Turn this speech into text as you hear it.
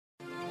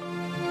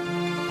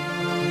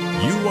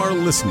You are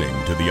listening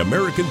to the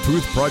American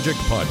Truth Project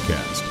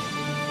podcast.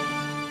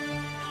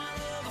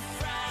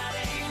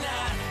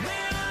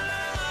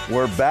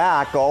 We're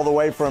back all the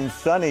way from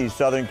sunny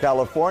Southern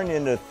California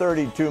into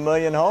 32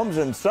 million homes,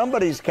 and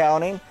somebody's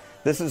counting.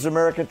 This is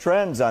America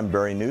Trends. I'm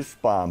Barry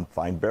Nussbaum,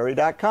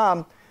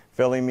 findbarry.com,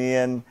 filling me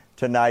in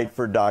tonight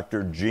for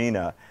Dr.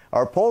 Gina.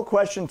 Our poll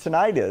question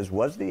tonight is,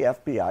 was the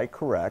FBI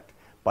correct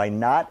by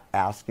not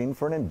asking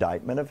for an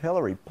indictment of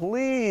Hillary?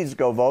 Please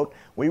go vote.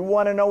 We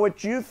want to know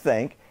what you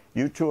think.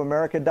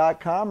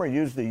 U2America.com or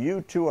use the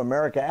U2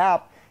 America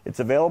app. It's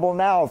available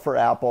now for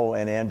Apple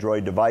and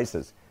Android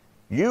devices.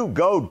 You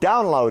go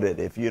download it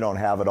if you don't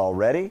have it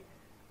already.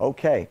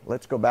 Okay,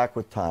 let's go back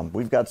with Tom.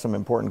 We've got some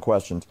important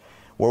questions.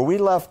 Where we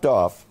left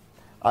off,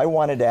 I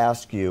wanted to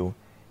ask you,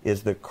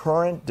 is the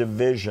current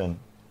division,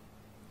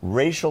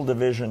 racial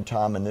division,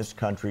 Tom, in this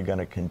country going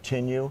to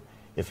continue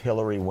if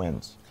Hillary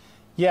wins?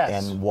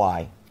 Yes. And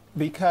why?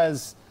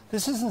 Because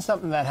this isn't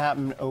something that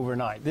happened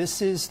overnight.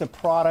 This is the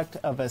product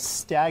of a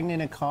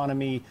stagnant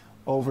economy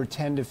over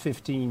 10 to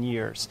 15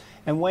 years.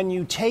 And when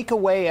you take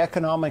away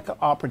economic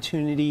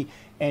opportunity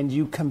and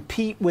you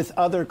compete with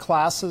other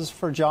classes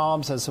for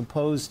jobs as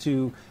opposed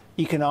to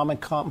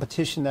economic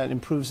competition that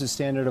improves the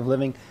standard of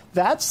living,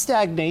 that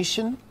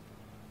stagnation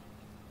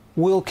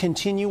will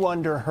continue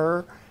under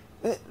her.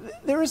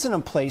 There isn't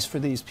a place for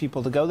these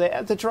people to go. The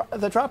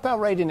dropout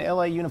rate in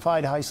LA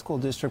Unified High School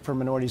District for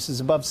minorities is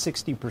above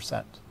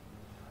 60%.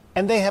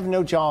 And they have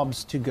no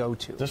jobs to go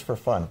to. Just for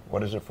fun.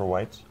 What is it for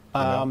whites?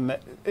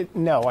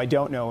 No, I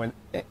don't know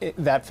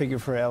that figure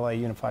for LA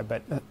Unified,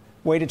 but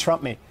way to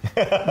trump me.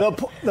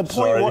 The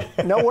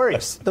point, no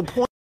worries. The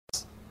point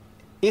is,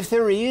 if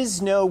there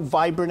is no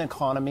vibrant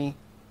economy,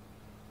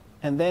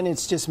 and then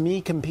it's just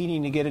me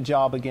competing to get a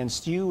job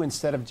against you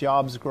instead of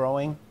jobs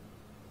growing,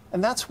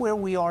 and that's where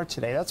we are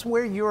today. That's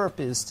where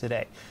Europe is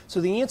today. So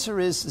the answer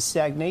is the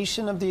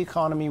stagnation of the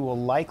economy will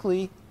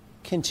likely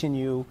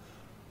continue.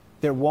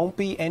 There won't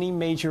be any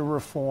major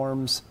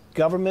reforms.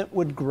 Government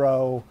would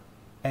grow.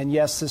 And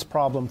yes, this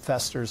problem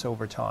festers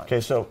over time. Okay,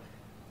 so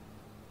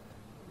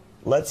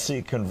let's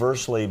see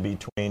conversely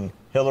between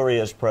Hillary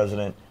as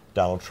president,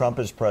 Donald Trump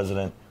as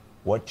president,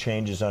 what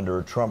changes under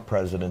a Trump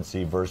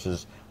presidency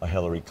versus a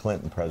Hillary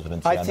Clinton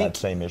presidency on that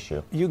same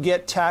issue? You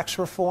get tax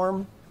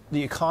reform.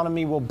 The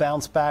economy will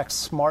bounce back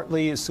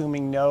smartly,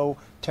 assuming no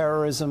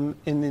terrorism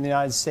in the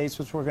United States,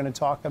 which we're going to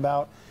talk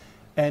about.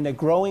 And a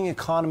growing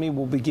economy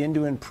will begin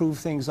to improve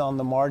things on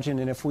the margin.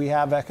 And if we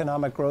have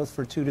economic growth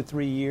for 2 to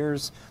 3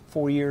 years,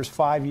 4 years,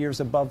 5 years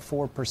above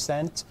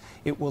 4%,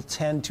 it will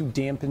tend to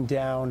dampen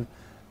down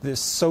this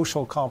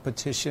social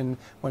competition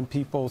when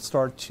people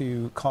start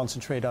to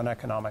concentrate on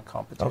economic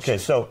competition. Okay,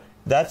 so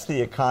that's the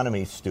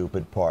economy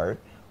stupid part.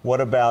 What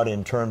about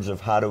in terms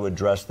of how to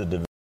address the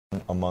division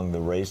among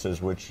the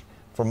races, which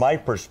from my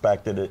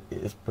perspective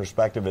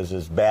is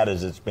as bad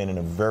as it's been in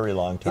a very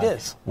long time? It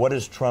is. What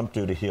does Trump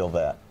do to heal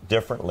that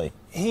differently?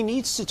 He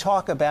needs to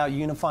talk about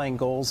unifying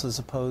goals as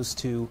opposed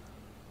to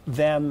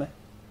them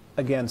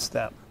against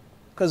them.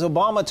 Because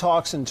Obama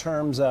talks in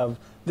terms of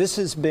this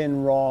has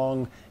been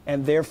wrong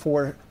and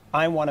therefore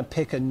I want to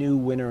pick a new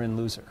winner and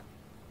loser.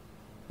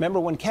 Remember,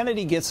 when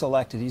Kennedy gets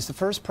elected, he's the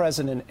first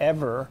president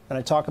ever, and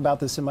I talk about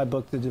this in my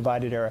book, The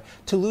Divided Era,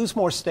 to lose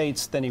more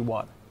states than he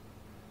won.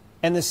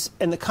 And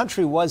the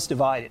country was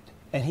divided.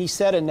 And he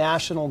set a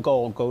national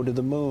goal, go to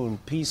the moon,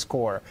 Peace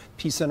Corps,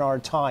 peace in our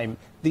time,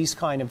 these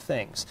kind of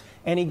things.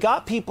 And he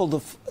got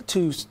people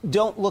to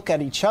don't look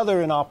at each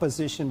other in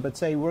opposition, but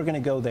say, we're going to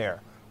go there.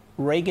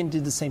 Reagan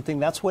did the same thing.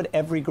 That's what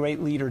every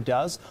great leader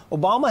does.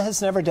 Obama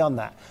has never done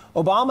that.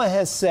 Obama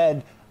has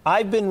said,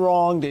 I've been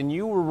wronged and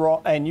you were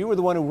wrong, and you were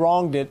the one who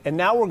wronged it, and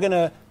now we're going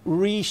to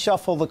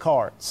reshuffle the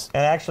cards.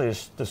 And actually,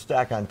 to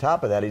stack on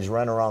top of that, he's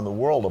run around the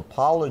world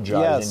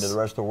apologizing to the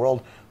rest of the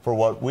world for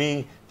what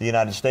we, the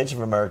United States of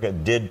America,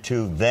 did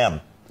to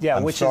them. Yeah,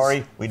 I'm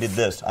sorry we did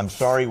this. I'm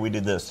sorry we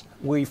did this.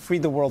 We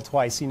freed the world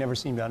twice. He never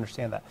seemed to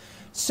understand that.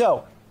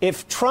 So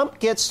if Trump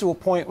gets to a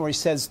point where he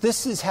says,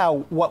 this is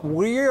what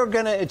we're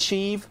going to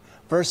achieve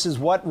versus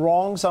what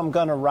wrongs I'm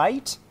going to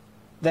right,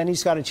 then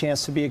he's got a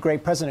chance to be a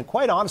great president.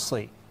 Quite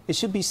honestly, it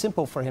should be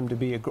simple for him to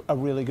be a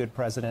really good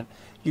president.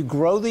 You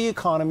grow the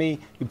economy,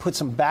 you put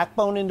some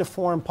backbone into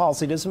foreign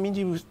policy. Doesn't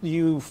mean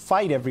you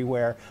fight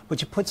everywhere,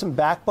 but you put some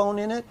backbone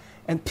in it,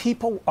 and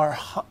people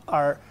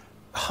are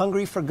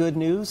hungry for good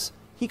news.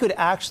 He could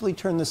actually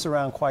turn this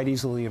around quite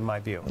easily, in my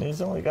view.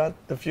 He's only got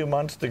a few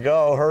months to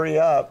go. Hurry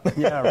up.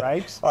 Yeah,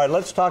 right? All right,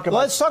 let's talk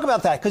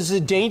about that, because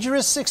it's a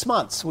dangerous 6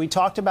 months. We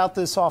talked about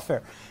this off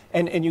air.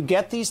 And you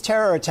get these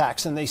terror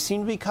attacks, and they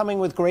seem to be coming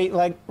with great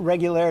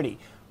regularity.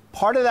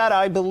 Part of that,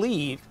 I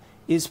believe,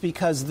 is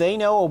because they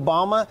know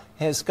Obama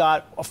has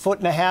got a foot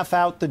and a half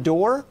out the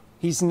door.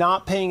 He's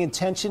not paying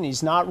attention.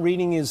 He's not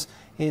reading his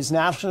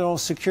national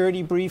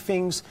security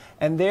briefings.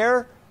 And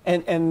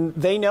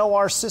they know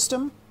our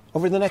system.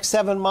 Over the next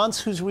 7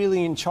 months, who's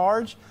really in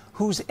charge?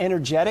 Who's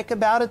energetic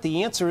about it?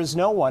 The answer is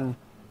no one.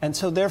 And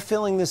so they're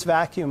filling this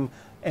vacuum,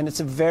 and it's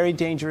a very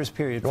dangerous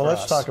period for us. Well,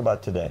 let's talk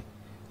about today.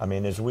 I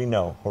mean, as we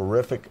know,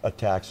 horrific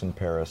attacks in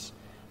Paris.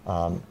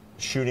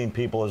 shooting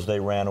people as they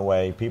ran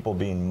away, people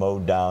being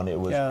mowed down. It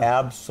was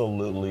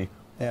absolutely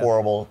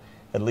horrible.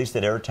 At least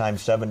at airtime,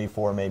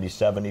 74, maybe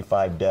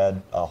 75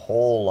 dead, a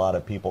whole lot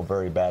of people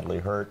very badly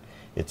hurt.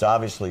 It's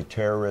obviously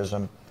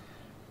terrorism.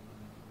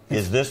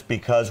 Is this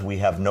because we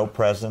have no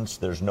presence,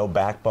 there's no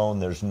backbone,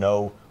 there's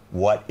no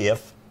what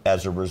if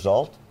as a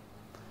result?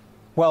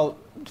 Well,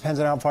 depends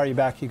on how far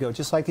back you go.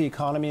 Just like the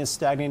economy is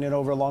stagnated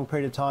over a long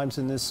period of times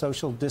and this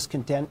social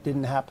discontent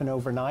didn't happen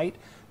overnight,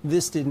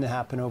 this didn't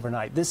happen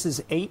overnight. This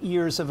is 8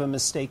 years of a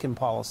mistaken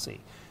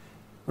policy.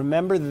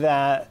 Remember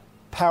that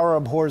power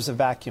abhors a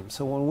vacuum.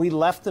 So when we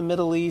left the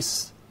Middle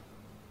East,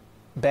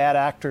 bad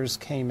actors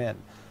came in.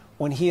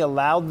 When he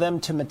allowed them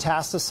to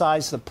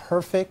metastasize, the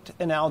perfect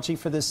analogy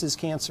for this is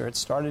cancer. It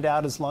started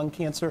out as lung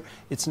cancer.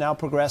 It's now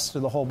progressed to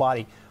the whole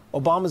body.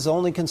 Obama's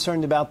only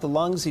concerned about the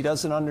lungs. He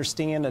doesn't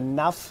understand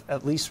enough,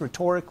 at least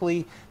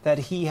rhetorically, that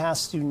he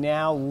has to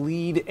now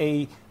lead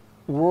a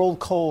world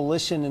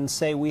coalition and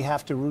say we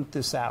have to root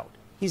this out.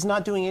 He's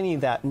not doing any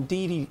of that.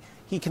 Indeed,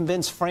 he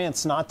convinced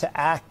France not to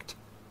act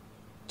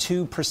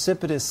too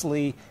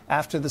precipitously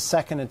after the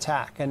second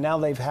attack, and now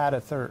they've had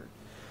a third.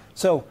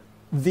 So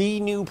the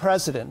new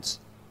president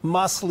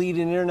must lead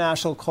an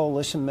international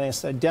coalition,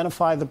 must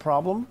identify the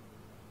problem,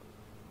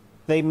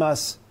 they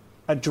must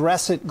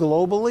address it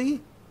globally,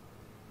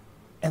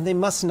 and they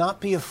must not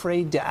be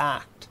afraid to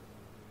act.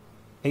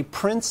 A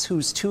prince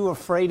who's too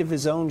afraid of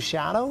his own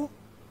shadow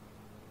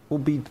will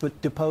be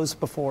deposed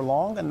before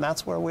long, and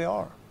that's where we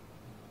are.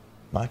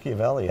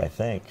 Machiavelli, I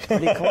think.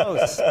 Pretty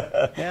close.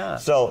 Yeah.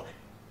 So,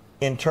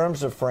 in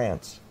terms of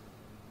France,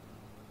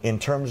 in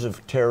terms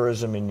of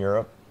terrorism in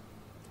Europe,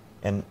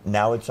 and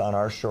now it's on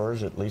our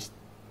shores, at least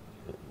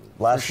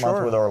last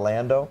month with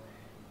Orlando,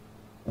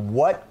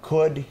 what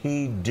could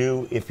he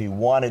do if he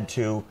wanted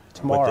to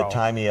with the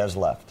time he has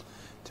left?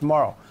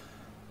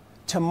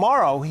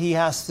 Tomorrow he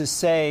has to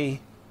say,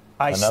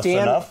 I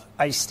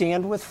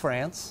stand with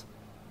France,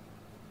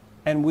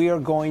 and we are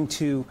going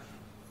to,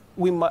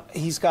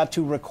 he's got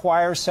to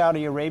require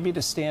Saudi Arabia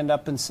to stand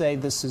up and say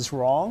this is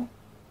wrong,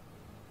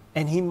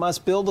 and he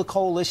must build a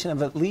coalition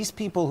of at least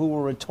people who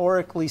will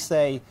rhetorically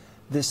say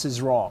this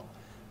is wrong.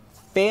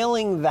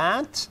 Failing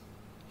that,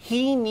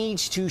 he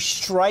needs to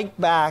strike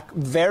back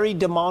very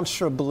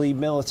demonstrably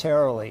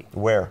militarily.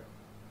 Where?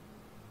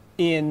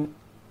 In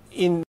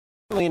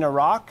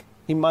Iraq.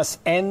 He must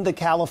end the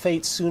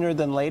caliphate sooner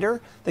than later.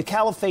 The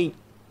caliphate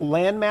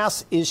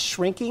landmass is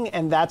shrinking,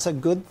 and that's a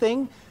good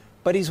thing,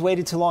 but he's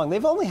waited too long.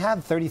 They've only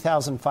had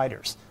 30,000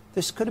 fighters.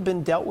 This could have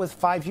been dealt with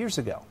 5 years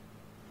ago.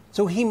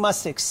 So he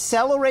must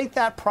accelerate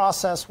that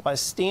process while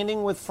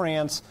standing with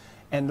France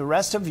and the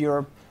rest of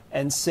Europe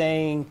and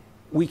saying,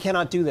 we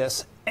cannot do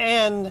this.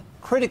 And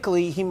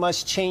critically, he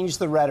must change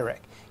the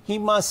rhetoric. He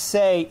must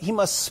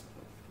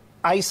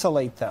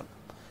isolate them.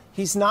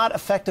 He's not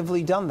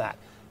effectively done that.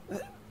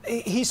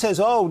 He says,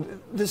 oh,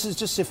 this is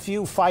just a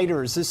few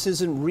fighters. This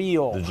isn't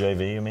real. The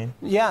JV, you mean?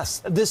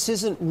 Yes. This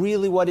isn't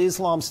really what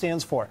Islam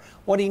stands for.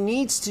 What he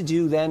needs to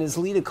do then is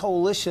lead a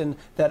coalition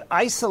that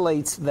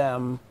isolates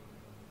them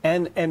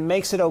and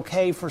makes it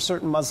okay for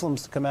certain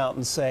Muslims to come out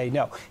and say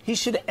no. He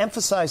should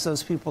emphasize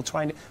those people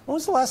trying to. When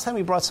was the last time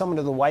he brought someone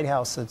to the White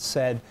House that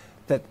said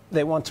that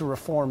they want to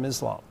reform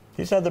Islam?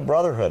 He's had the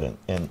Brotherhood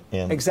in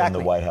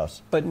the White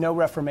House. But no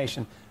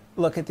reformation.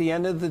 Look, at the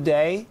end of the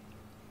day,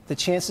 the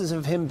chances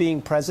of him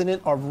being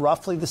president are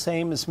roughly the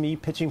same as me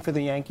pitching for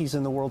the Yankees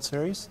in the World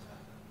Series.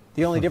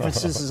 The only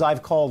difference is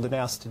I've called and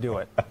asked to do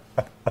it.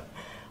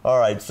 All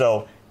right,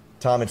 so,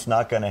 Tom, it's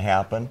not going to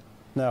happen.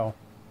 No.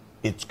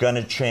 It's going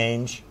to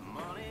change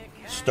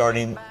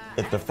starting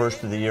at the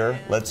first of the year.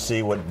 Let's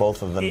see what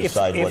both of them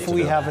decide what to do. If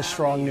we have a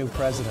strong new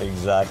president.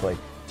 Exactly.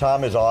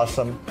 Tom is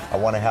awesome. I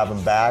want to have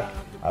him back.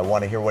 I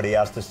want to hear what he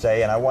has to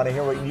say, and I want to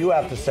hear what you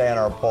have to say on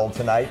our poll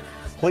tonight.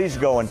 Please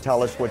go and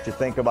tell us what you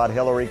think about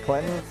Hillary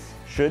Clinton.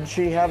 Should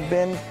she have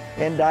been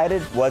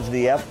indicted? Was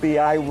the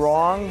FBI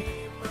wrong?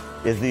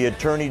 Is the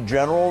Attorney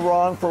General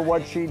wrong for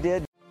what she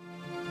did?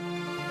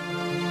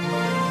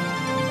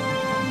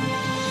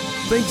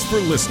 Thanks for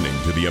listening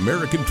to the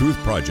American Truth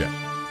Project,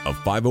 a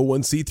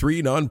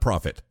 501c3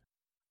 nonprofit.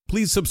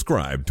 Please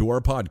subscribe to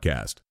our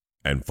podcast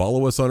and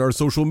follow us on our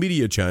social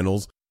media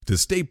channels to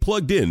stay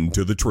plugged in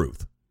to the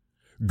truth.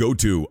 Go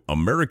to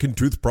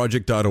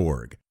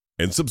americantruthproject.org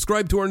and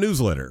subscribe to our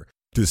newsletter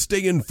to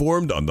stay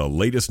informed on the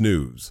latest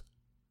news.